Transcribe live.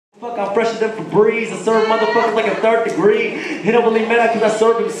I'm fresher than Febreze. I serve motherfuckers like a third degree. It don't really matter cause I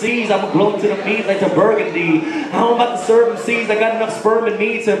serve them seeds. I'm glowing to the meat like the burgundy. I'm about to serve them seeds. I got enough sperm in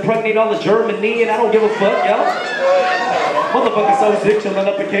me to impregnate all of Germany, and I don't give a fuck, yo. Motherfucker so sick, chillin'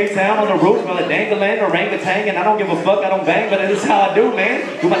 up in Ktown on the roof, smelling dangling, orangutan, and I don't give a fuck, I don't bang, but it is how I do,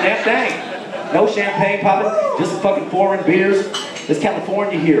 man. Do my damn thing. No champagne popping, just fucking foreign beers. It's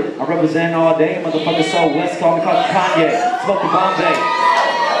California here. I represent all day, motherfucker so west, call me KONY. Smoke the Bombay.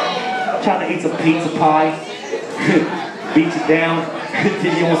 Trying to eat some pizza pie. Beat you down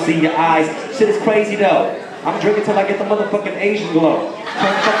till you don't see your eyes. Shit is crazy though. I'm drinking till I get the motherfucking Asian glow.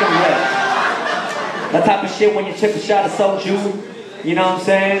 Turn fucking red. That type of shit when you chip a shot of soju. You know what I'm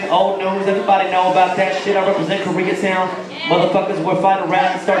saying? Old news, everybody know about that shit. I represent Koreatown. Motherfuckers will fight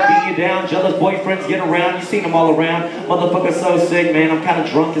around and start beating you down. Jealous boyfriends get around, you seen them all around. Motherfuckers so sick, man, I'm kinda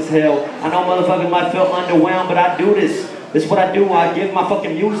drunk as hell. I know motherfuckers might feel underwhelmed, but I do this. This is what I do, I give my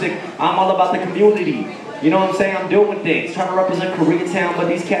fucking music. I'm all about the community. You know what I'm saying? I'm doing things, trying to represent Koreatown, but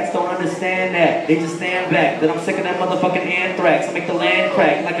these cats don't understand that. They just stand back. That I'm sick of that motherfucking anthrax. I make the land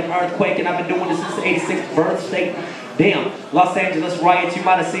crack like an earthquake, and I've been doing this since the 86th birthday. Damn, Los Angeles riots, you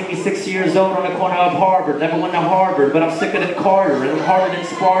might have seen me 6 years old on the corner of Harvard. Never went to Harvard, but I'm sicker than Carter, and I'm harder than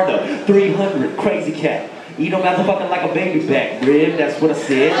Sparta. 300, crazy cat. Eat them motherfucking like a baby back rib, that's what I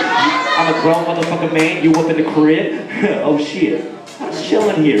said. I'm a grown motherfucking man, you up in the crib. Oh shit. I'm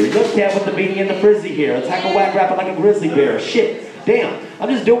chilling here. Your cat with the beanie and the frizzy hair. Attack a whack rapper like a grizzly bear. Shit. Damn. I'm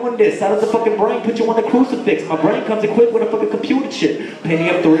just doing this. Out of the fucking brain, put you on the crucifix. My brain comes equipped with a fucking computer chip. Penny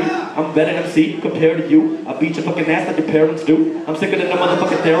up 3. I'm better MC compared to you. I beat your fucking ass like your parents do. I'm sicker than the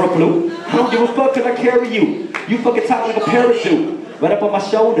motherfucking Theraflu. I don't give a fuck cause I carry you. You fucking talk like a parachute. Right up on my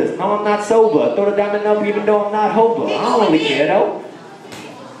shoulders. No, I'm not sober. Throw the diamond up even though I'm not hobo. I don't really care though.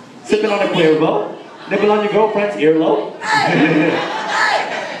 Sipping on a Cuervo. Nibble on your girlfriend's earlobe.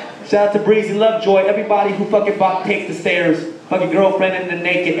 Shout out to Breezy Lovejoy, everybody who fucking takes the stairs. Fucking girlfriend in the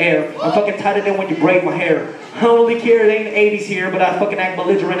naked air. I'm fucking tighter than when you braid my hair. I don't really care, it ain't the 80s here, but I fucking act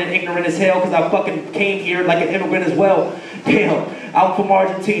belligerent and ignorant as hell because I fucking came here like an immigrant as well. Damn, I'm from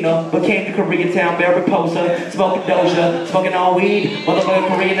Argentina, but came to Koreatown, Mariposa, smoking Doja, smoking all weed. Motherfucking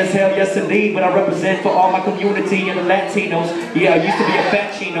Korean as hell, yes indeed, but I represent for all my community and the Latinos. Yeah, I used to be a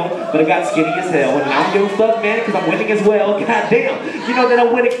fat chino, but I got skinny as hell, and I don't give a fuck, man, because I'm winning as well. Goddamn, you know that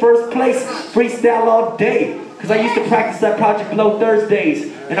I'm winning first place, freestyle all day. Cause I used to practice that Project Blow Thursdays,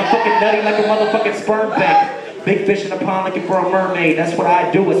 and I'm fucking nutty like a motherfucking sperm bank. Big fish in the pond looking for a mermaid. That's what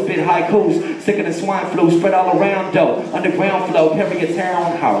I do. I spit haikus, sicker than swine flu, spread all around though. Underground flow,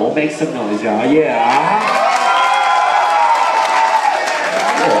 Koreatown. How? Make some noise, y'all. Yeah.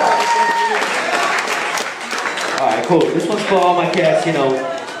 Alright, cool. This one's for all my cats, you know.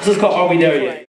 This is called Are We There Yet?